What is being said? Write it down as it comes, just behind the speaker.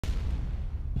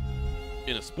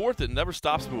In a sport that never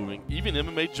stops moving, even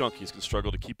MMA junkies can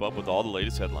struggle to keep up with all the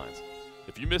latest headlines.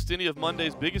 If you missed any of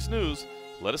Monday's biggest news,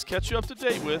 let us catch you up to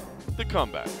date with The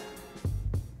Comeback.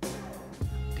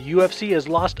 The UFC has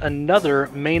lost another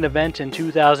main event in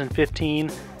 2015,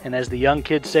 and as the young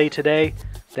kids say today,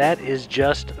 that is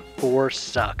just 4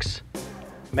 sucks.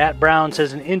 Matt Brown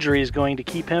says an injury is going to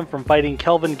keep him from fighting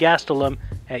Kelvin Gastelum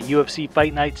at UFC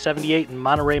Fight Night 78 in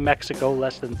Monterrey, Mexico,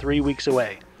 less than 3 weeks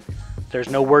away. There's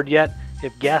no word yet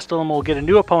if Gastelum will get a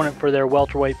new opponent for their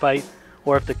welterweight fight,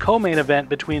 or if the co-main event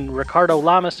between Ricardo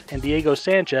Lamas and Diego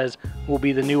Sanchez will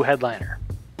be the new headliner.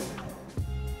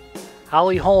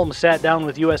 Holly Holm sat down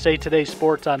with USA Today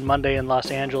Sports on Monday in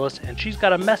Los Angeles, and she's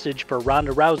got a message for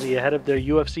Ronda Rousey ahead of their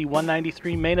UFC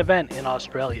 193 main event in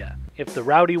Australia. If the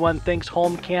rowdy one thinks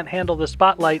Holm can't handle the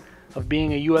spotlight of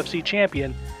being a UFC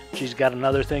champion, she's got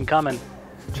another thing coming.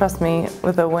 Trust me,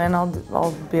 with a win,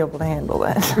 I'll be able to handle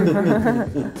that.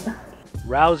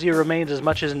 Rousey remains as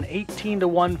much as an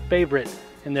 18-1 favorite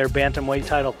in their bantamweight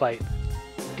title fight.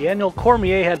 Daniel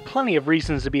Cormier had plenty of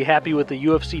reasons to be happy with the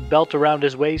UFC belt around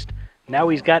his waist. Now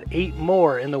he's got 8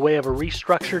 more in the way of a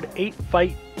restructured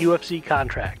 8-fight UFC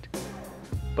contract.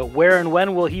 But where and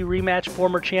when will he rematch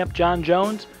former champ John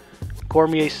Jones?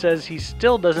 Cormier says he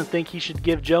still doesn't think he should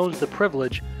give Jones the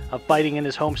privilege of fighting in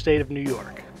his home state of New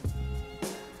York.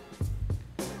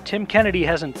 Tim Kennedy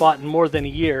hasn't fought in more than a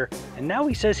year, and now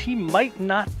he says he might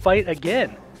not fight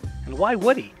again. And why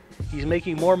would he? He's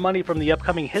making more money from the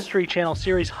upcoming History Channel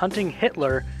series Hunting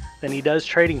Hitler than he does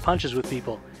trading punches with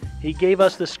people. He gave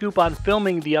us the scoop on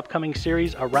filming the upcoming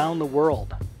series around the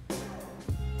world.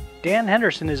 Dan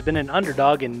Henderson has been an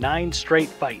underdog in 9 straight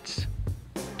fights.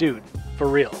 Dude, for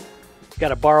real.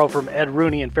 Gotta borrow from Ed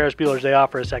Rooney and Ferris Bueller's Day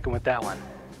Off for a second with that one.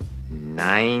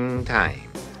 9 times.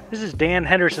 This is Dan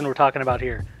Henderson we're talking about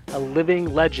here, a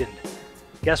living legend.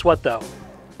 Guess what though?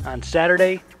 On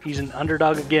Saturday, he's an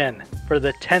underdog again for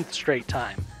the 10th straight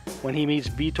time when he meets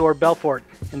Vitor Belfort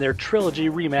in their trilogy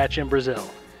rematch in Brazil.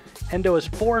 Hendo is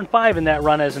 4-5 in that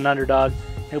run as an underdog.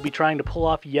 He'll be trying to pull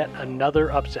off yet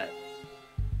another upset.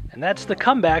 And that's the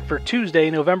comeback for Tuesday,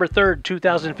 November 3rd,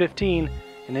 2015.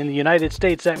 And in the United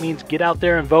States, that means get out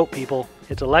there and vote, people.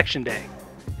 It's election day.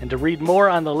 And to read more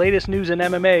on the latest news in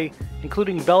MMA,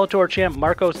 including Bellator champ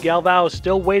Marcos Galvão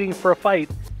still waiting for a fight,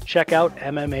 check out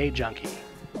MMA Junkie.